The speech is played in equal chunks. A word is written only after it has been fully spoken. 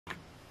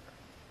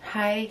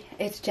Hi,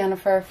 it's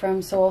Jennifer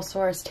from Soul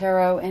Source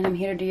Tarot, and I'm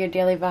here to do your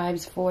daily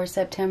vibes for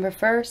September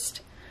 1st.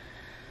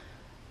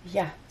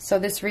 Yeah, so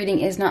this reading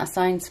is not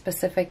sign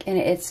specific and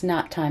it's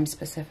not time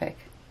specific.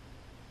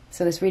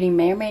 So this reading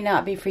may or may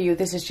not be for you.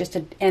 This is just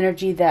an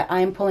energy that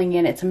I'm pulling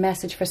in. It's a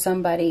message for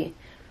somebody.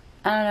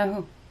 I don't know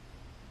who.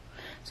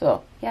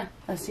 So, yeah,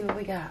 let's see what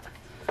we got.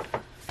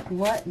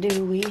 What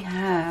do we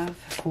have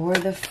for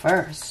the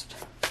first?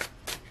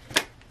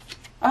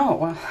 Oh,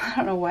 well, I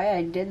don't know why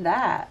I did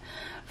that.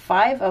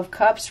 Five of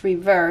Cups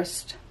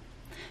reversed.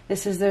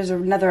 There's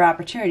another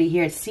opportunity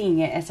here. It's seeing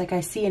it. It's like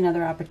I see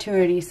another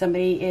opportunity.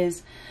 Somebody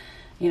is,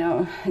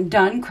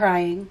 done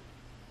crying.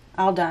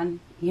 All done.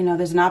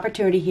 There's an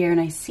opportunity here and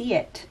I see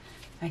it.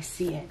 I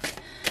see it.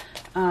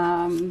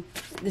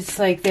 It's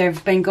like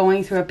they've been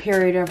going through a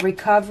period of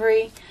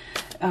recovery.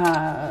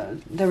 The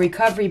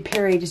recovery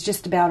period is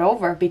just about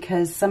over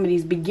because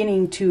somebody's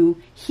beginning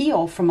to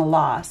heal from a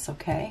loss,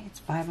 okay? It's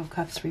Five of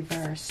Cups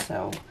reversed,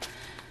 so...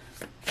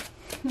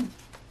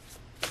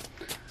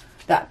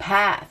 That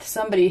path.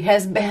 Somebody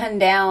has been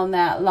down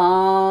that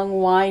long,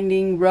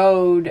 winding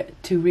road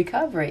to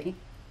recovery.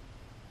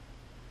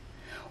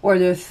 Or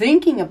they're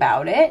thinking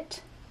about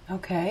it.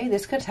 Okay,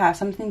 this could have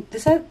something...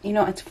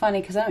 it's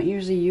funny because I don't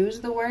usually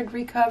use the word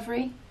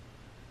recovery.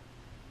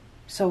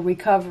 So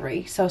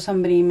recovery. So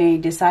somebody may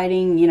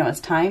deciding, it's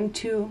time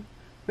to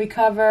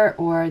recover,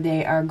 or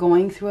they are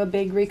going through a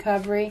big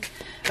recovery,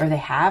 or they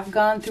have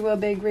gone through a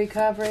big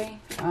recovery.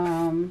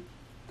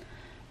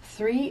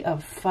 Three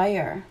of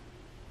Fire.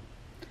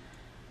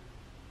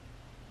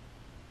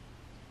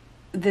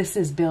 This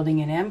is building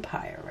an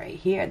empire right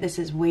here. This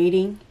is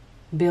waiting,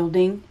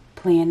 building,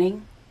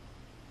 planning.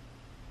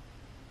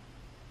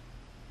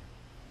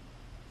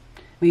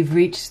 We've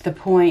reached the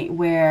point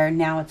where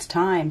now it's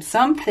time.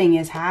 Something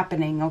is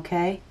happening,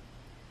 okay?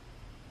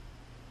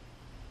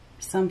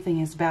 Something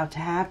is about to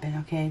happen,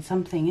 okay?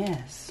 Something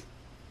is.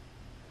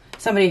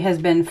 Somebody has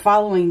been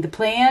following the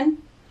plan.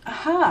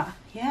 Aha,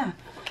 yeah.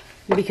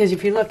 Because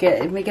if you look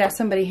at it, we got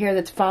somebody here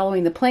that's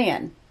following the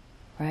plan,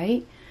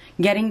 right?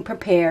 Getting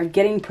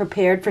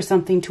prepared for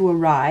something to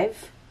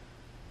arrive.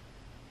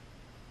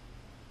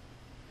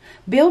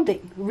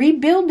 Building,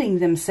 rebuilding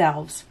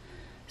themselves.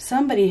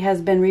 Somebody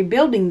has been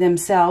rebuilding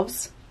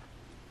themselves.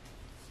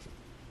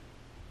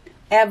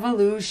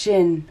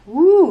 Evolution.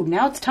 Woo,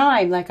 now it's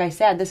time. Like I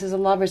said, this is a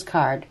Lover's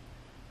card.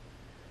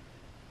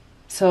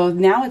 So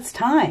now it's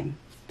time.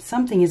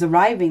 Something is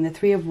arriving. The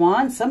Three of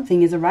Wands,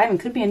 something is arriving.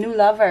 Could be a new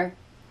lover.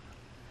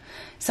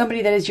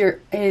 Somebody that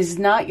is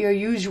not your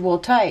usual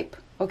type.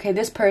 Okay,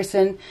 this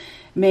person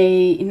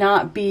may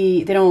not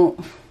be, they don't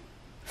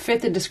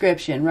fit the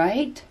description,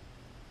 right?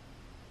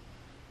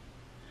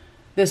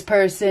 This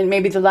person,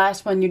 maybe the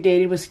last one you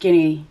dated was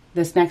skinny.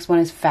 This next one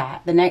is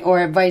fat.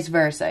 Or vice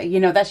versa.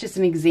 That's just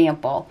an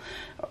example.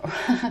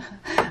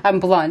 I'm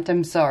blunt,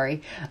 I'm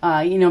sorry.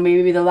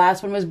 Maybe the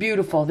last one was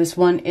beautiful. This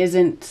one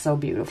isn't so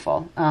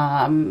beautiful.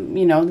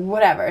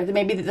 Whatever.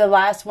 Maybe the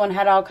last one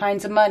had all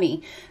kinds of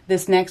money.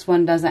 This next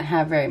one doesn't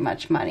have very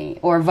much money.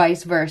 Or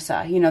vice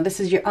versa. This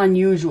is your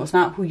unusual. It's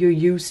not who you're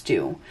used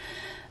to.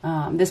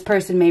 This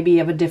person may be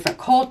of a different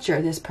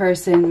culture. This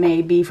person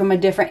may be from a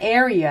different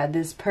area.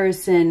 This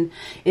person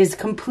is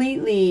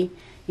completely,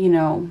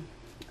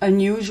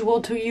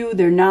 unusual to you.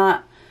 They're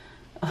not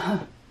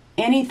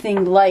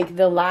anything like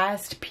the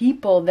last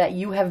people that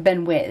you have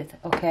been with,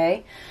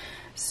 okay?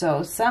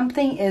 So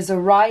something is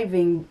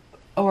arriving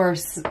or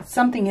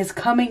something is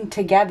coming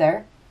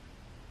together.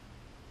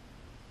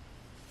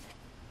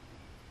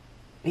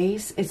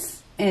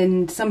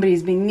 And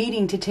somebody's been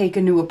needing to take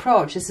a new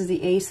approach. This is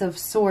the Ace of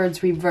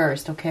Swords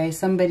reversed, okay?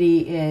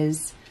 Somebody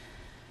is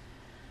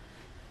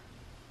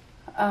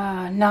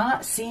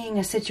not seeing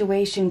a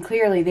situation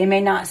clearly. They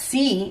may not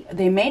see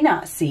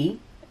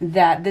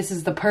that this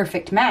is the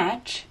perfect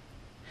match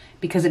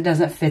because it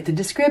doesn't fit the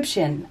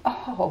description.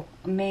 Oh,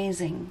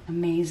 amazing,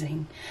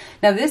 amazing.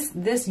 Now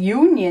this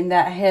union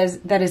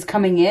that is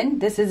coming in,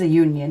 this is a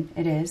union,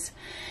 it is.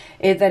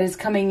 That is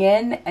coming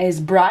in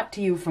is brought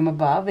to you from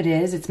above. It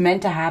is. It's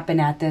meant to happen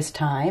at this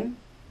time.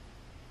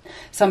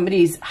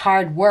 Somebody's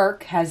hard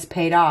work has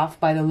paid off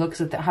by the looks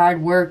of the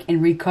hard work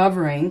in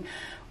recovering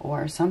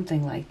or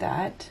something like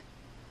that.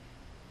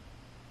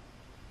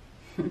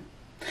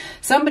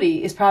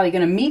 Somebody is probably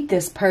going to meet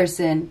this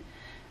person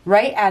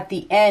right at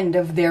the end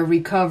of their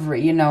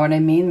recovery. You know what I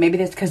mean? Maybe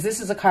that's because this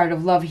is a card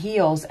of love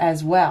heals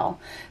as well.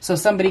 So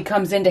somebody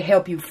comes in to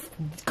help you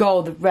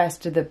go the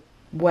rest of the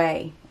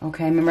way.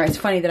 Okay, remember, it's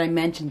funny that I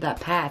mentioned that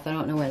path. I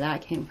don't know where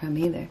that came from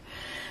either.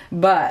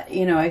 But,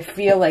 I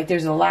feel like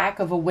there's a lack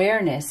of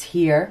awareness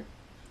here.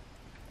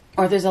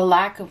 Or there's a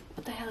lack of...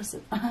 What the hell is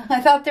it?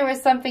 I thought there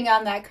was something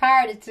on that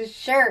card. It's a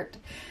shirt.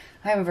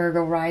 I'm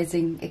Virgo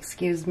rising.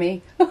 Excuse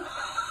me.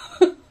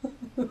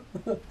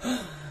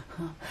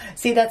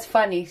 See, that's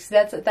funny.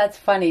 That's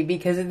funny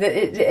because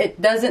it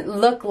doesn't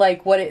look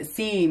like what it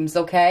seems,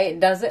 okay? It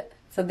doesn't...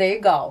 So there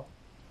you go.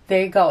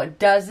 There you go. It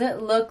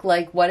doesn't look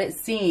like what it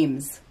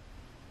seems.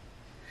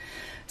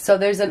 So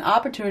there's an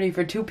opportunity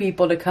for two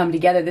people to come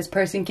together. This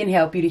person can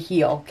help you to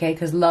heal, okay?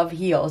 Because love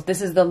heals.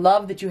 This is the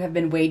love that you have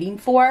been waiting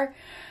for,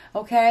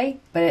 okay?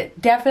 But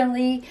it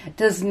definitely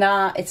does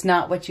not, it's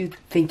not what you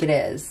think it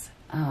is.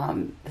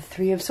 The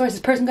Three of Swords.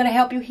 This person's going to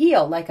help you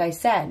heal, like I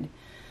said.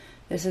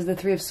 This is the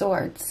Three of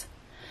Swords.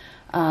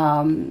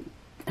 You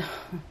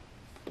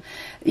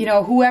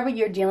know, whoever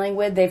you're dealing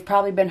with, they've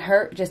probably been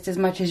hurt just as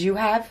much as you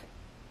have.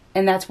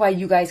 And that's why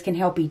you guys can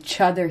help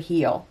each other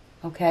heal.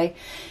 Okay.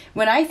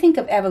 When I think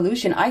of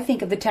evolution, I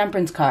think of the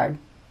Temperance card.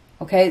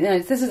 Okay.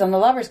 This is on the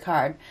Lover's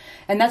card.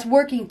 And that's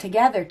working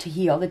together to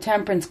heal. The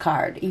Temperance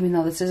card. Even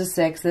though this is a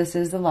 6, this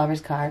is the Lover's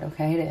card.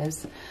 Okay, it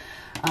is.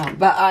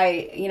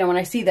 But you know, when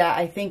I see that,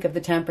 I think of the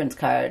Temperance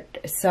card.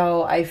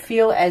 So I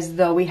feel as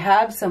though we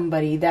have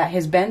somebody that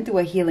has been through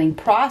a healing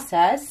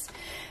process.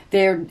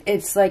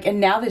 It's like, and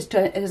now there's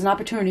an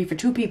opportunity for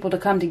two people to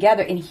come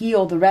together and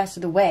heal the rest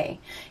of the way.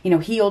 You know,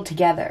 heal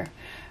together.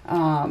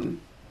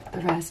 The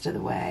rest of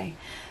the way.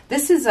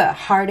 This is a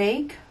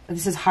heartache.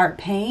 This is heart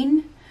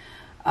pain.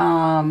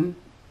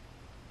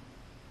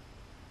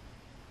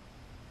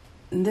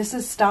 This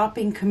is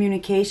stopping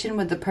communication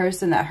with the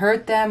person that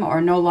hurt them or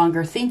no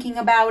longer thinking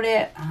about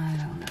it. I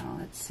don't know.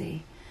 Let's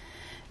see.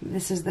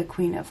 This is the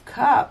Queen of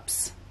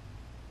Cups.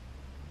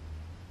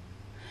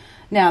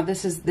 Now,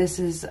 this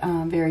is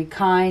very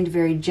kind,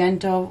 very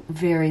gentle,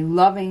 very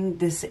loving.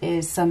 This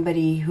is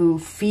somebody who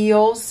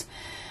feels.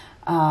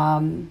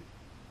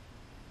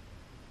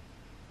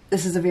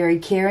 This is a very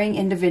caring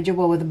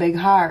individual with a big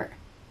heart.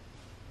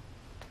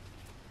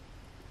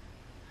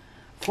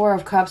 Four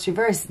of Cups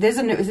reversed. This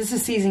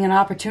is seizing an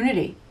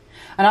opportunity.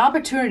 An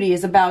opportunity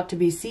is about to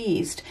be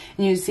seized.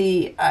 And you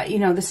see, you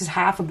know, this is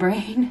half a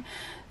brain.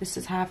 This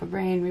is half a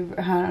brain.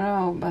 I don't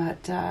know,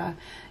 but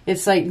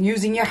it's like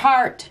using your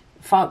heart.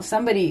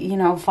 Somebody, you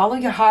know, follow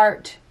your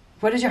heart.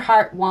 What does your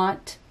heart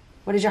want?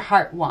 What does your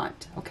heart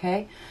want?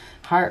 Okay?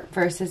 Heart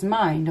versus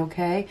mind,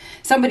 okay?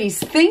 Somebody's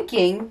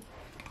thinking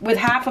with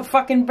half a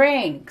fucking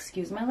brain.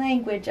 Excuse my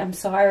language. I'm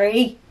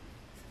sorry.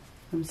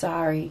 I'm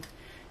sorry.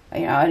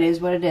 You know, it is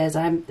what it is.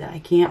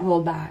 I can't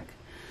hold back.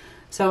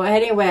 So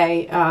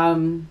anyway,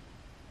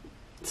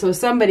 so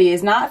somebody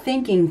is not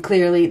thinking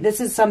clearly. This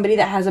is somebody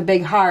that has a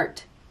big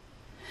heart.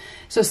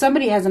 So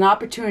somebody has an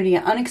opportunity,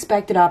 an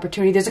unexpected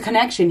opportunity. There's a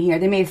connection here.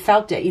 They may have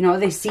felt it. You know,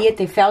 they see it.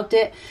 They felt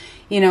it.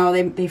 You know,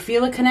 they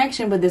feel a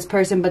connection with this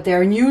person, but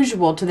they're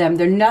unusual to them.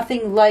 They're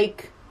nothing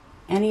like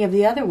any of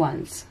the other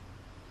ones.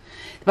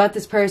 But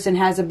this person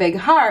has a big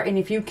heart. And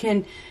if you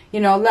can,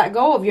 you know, let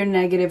go of your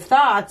negative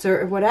thoughts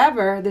or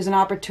whatever, there's an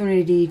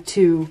opportunity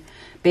to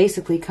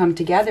basically come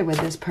together with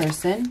this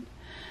person.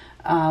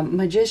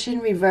 Magician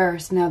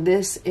reverse. Now,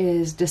 this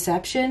is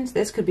deception.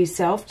 This could be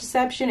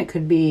self-deception. It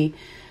could be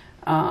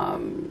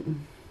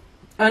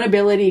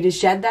inability to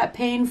shed that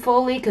pain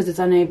fully because it's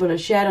unable to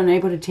shed,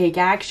 unable to take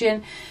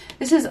action.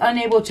 This is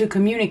unable to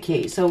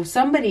communicate. So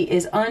somebody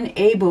is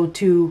unable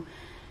to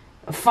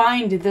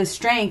find the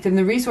strength and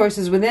the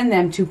resources within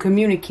them to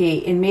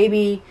communicate. And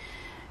maybe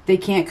they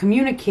can't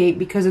communicate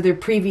because of their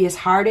previous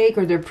heartache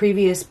or their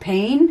previous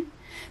pain.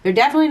 They're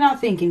definitely not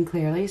thinking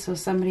clearly. So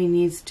somebody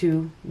needs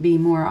to be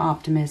more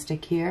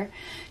optimistic here.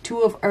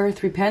 Two of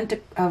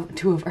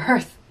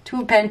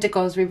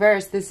Pentacles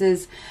reverse. This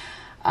is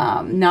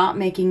not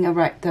making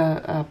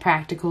a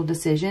practical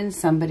decision.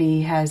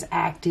 Somebody has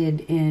acted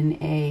in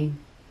a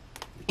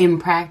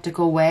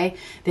impractical way.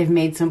 They've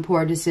made some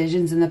poor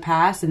decisions in the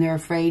past and they're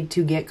afraid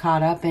to get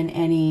caught up in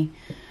any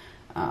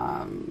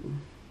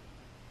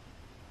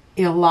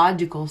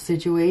illogical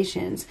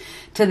situations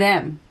to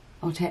them.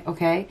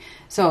 Okay?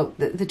 So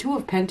the Two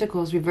of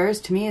Pentacles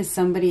reversed to me is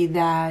somebody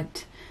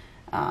that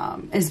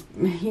is,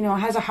 you know,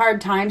 has a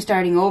hard time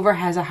starting over,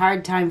 has a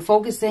hard time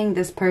focusing.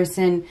 This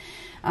person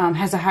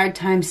has a hard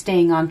time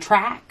staying on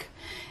track.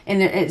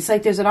 And it's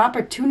like there's an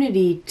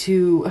opportunity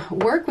to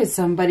work with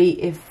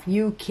somebody if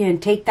you can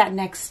take that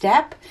next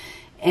step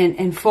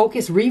and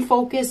focus,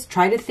 refocus,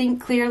 try to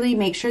think clearly,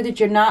 make sure that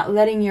you're not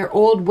letting your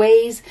old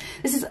ways.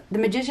 This is the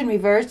Magician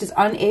reversed is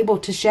unable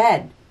to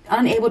shed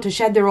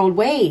their old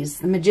ways,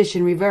 the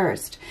Magician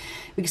reversed.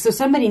 So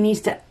somebody needs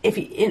to,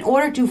 in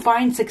order to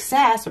find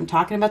success, I'm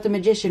talking about the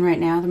Magician right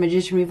now, the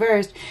Magician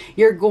reversed,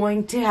 you're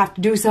going to have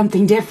to do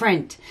something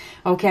different.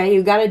 Okay,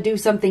 you got to do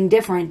something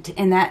different,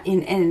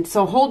 and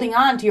so holding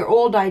on to your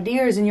old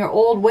ideas and your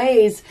old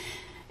ways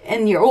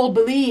and your old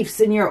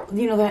beliefs and your,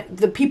 you know,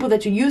 the people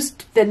that you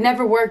used that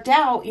never worked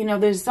out. You know,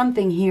 there's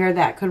something here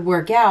that could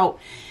work out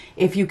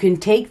if you can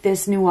take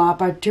this new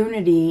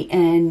opportunity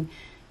and,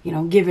 you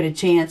know, give it a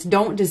chance.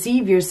 Don't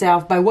deceive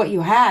yourself by what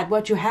you had.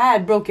 What you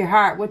had broke your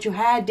heart. What you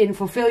had didn't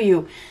fulfill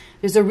you.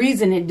 There's a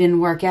reason it didn't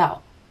work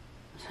out.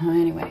 So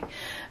anyway,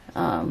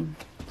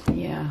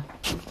 yeah.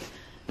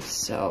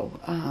 So,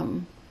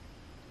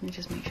 let me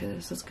just make sure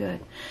this is good.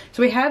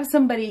 So we have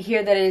somebody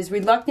here that is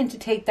reluctant to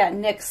take that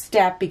next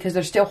step because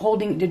they're still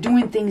they're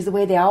doing things the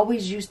way they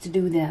always used to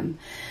do them.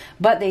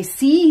 But they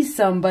see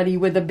somebody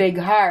with a big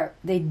heart.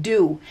 They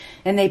do.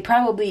 And they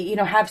probably, you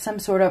know, have some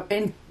sort of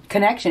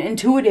connection,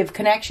 intuitive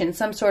connection,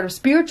 some sort of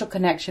spiritual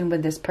connection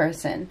with this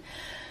person.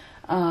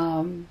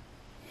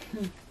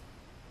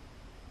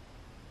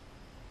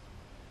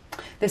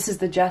 This is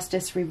the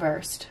Justice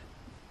reversed.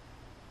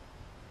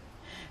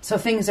 So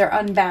things are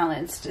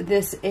unbalanced.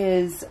 This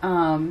is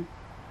not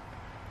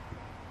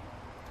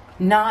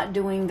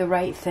doing the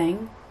right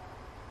thing.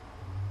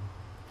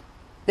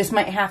 This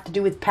might have to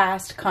do with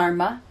past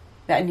karma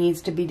that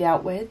needs to be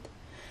dealt with.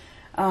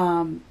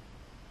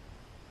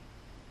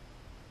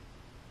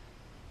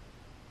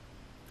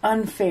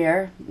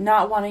 Unfair,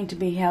 not wanting to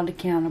be held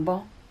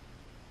accountable.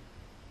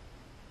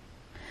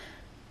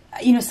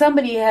 You know,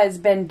 somebody has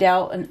been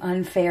dealt an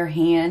unfair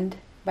hand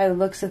by the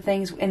looks of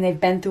things, and they've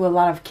been through a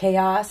lot of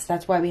chaos.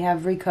 That's why we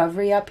have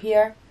recovery up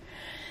here.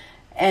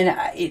 And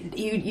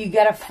you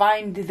got to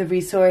find the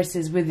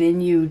resources within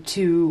you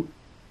to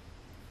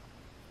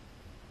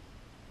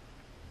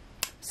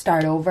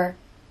start over.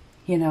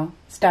 You know,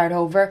 start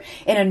over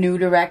in a new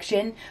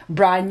direction.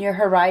 Broaden your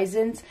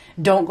horizons.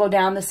 Don't go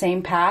down the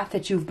same path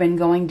that you've been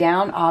going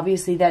down.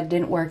 Obviously, that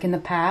didn't work in the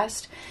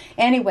past.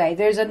 Anyway,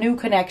 there's a new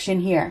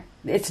connection here.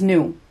 It's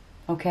new.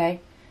 Okay?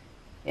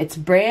 It's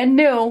brand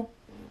new.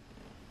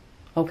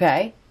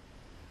 Okay?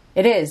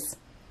 It is.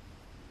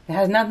 It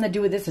has nothing to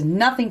do with this. It has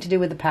nothing to do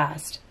with the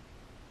past.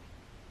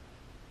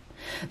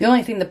 The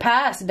only thing the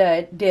past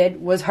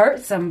did was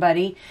hurt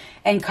somebody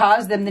and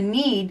cause them the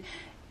need.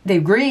 They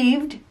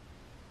grieved.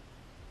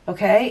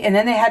 Okay? And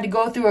then they had to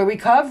go through a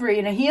recovery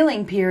and a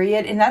healing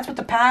period. And that's what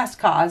the past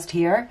caused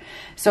here.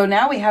 So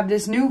now we have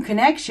this new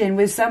connection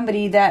with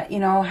somebody that, you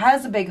know,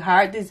 has a big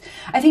heart.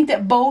 I think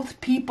that both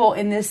people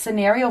in this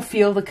scenario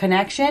feel the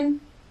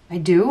connection. I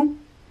do.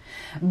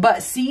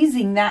 But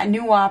seizing that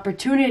new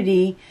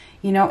opportunity,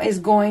 you know, is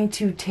going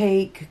to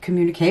take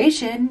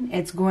communication.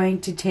 It's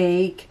going to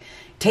take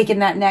taking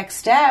that next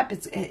step.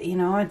 It's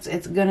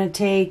going to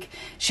take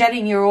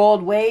shedding your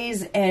old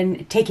ways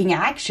and taking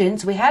action.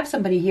 So we have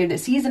somebody here that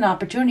sees an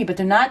opportunity, but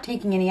they're not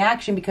taking any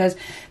action because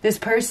this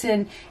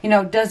person, you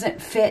know,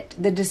 doesn't fit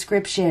the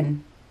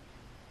description.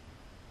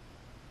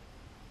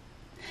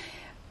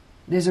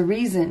 There's a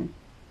reason.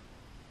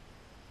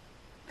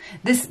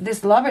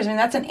 This lovers, I mean,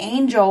 that's an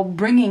angel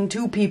bringing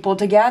two people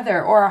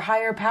together, or a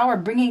higher power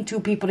bringing two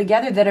people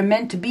together that are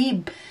meant to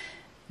be,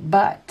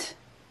 but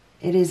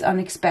it is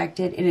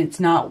unexpected and it's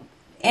not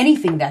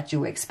anything that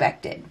you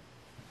expected.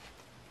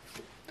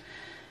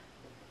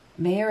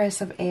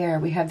 Mayoress of Air,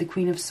 we have the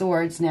Queen of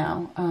Swords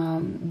now.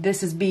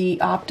 This is be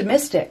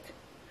optimistic.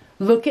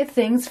 Look at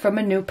things from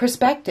a new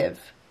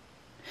perspective.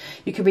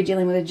 You could be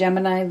dealing with a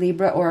Gemini,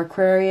 Libra, or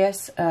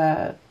Aquarius,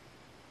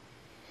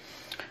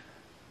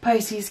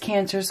 Pisces,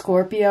 Cancer,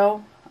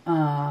 Scorpio.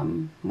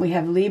 We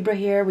have Libra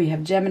here. We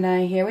have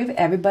Gemini here. We have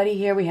everybody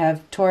here. We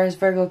have Taurus,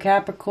 Virgo,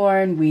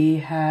 Capricorn. We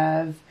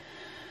have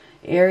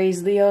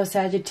Aries, Leo,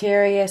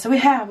 Sagittarius. So we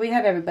have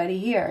everybody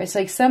here. It's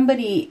like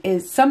something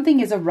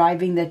is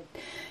arriving that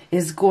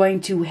is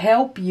going to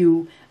help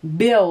you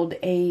build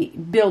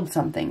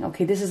something.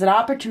 Okay, this is an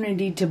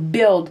opportunity to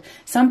build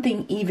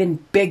something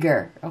even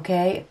bigger.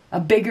 Okay, a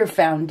bigger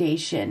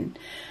foundation.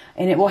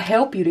 And it will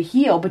help you to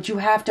heal, but you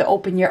have to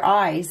open your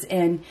eyes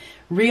and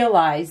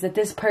realize that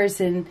this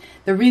person,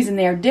 the reason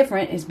they're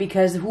different is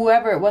because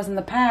whoever it was in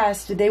the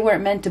past, they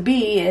weren't meant to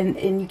be,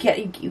 and you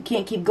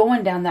can't keep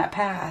going down that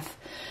path.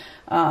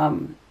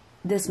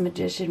 This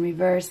Magician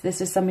reverse,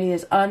 this is somebody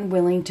that's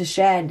unwilling to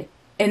shed.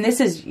 And this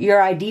is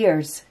your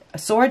ideas.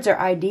 Swords are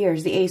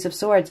ideas, the Ace of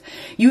Swords.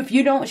 If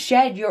you don't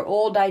shed your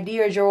old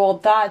ideas, your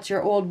old thoughts,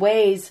 your old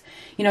ways,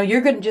 you know,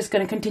 you're just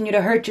going to continue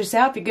to hurt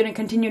yourself. You're going to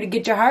continue to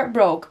get your heart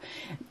broke.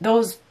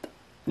 Those,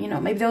 you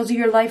know, maybe those are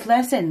your life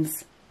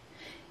lessons.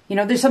 You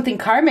know, there's something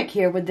karmic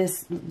here with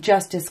this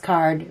Justice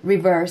card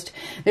reversed.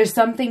 There's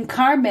something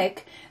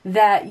karmic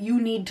that you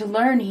need to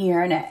learn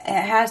here. And it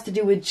has to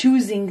do with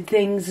choosing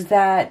things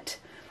that,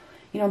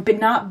 you know,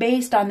 but not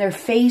based on their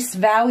face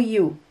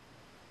value.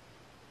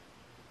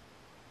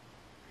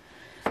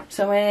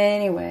 So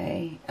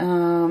anyway,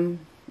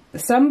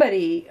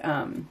 somebody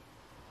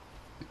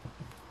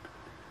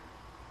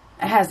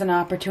has an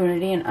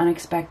opportunity, an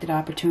unexpected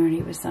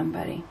opportunity with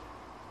somebody.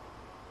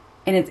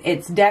 And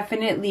it's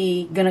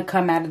definitely going to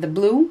come out of the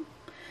blue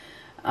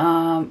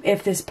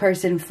if this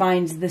person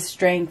finds the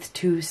strength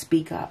to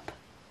speak up.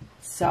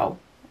 So,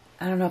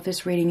 I don't know if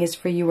this reading is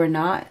for you or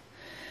not.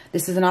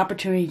 This is an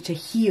opportunity to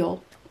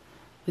heal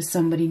with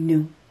somebody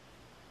new.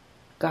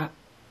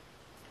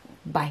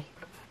 Bye.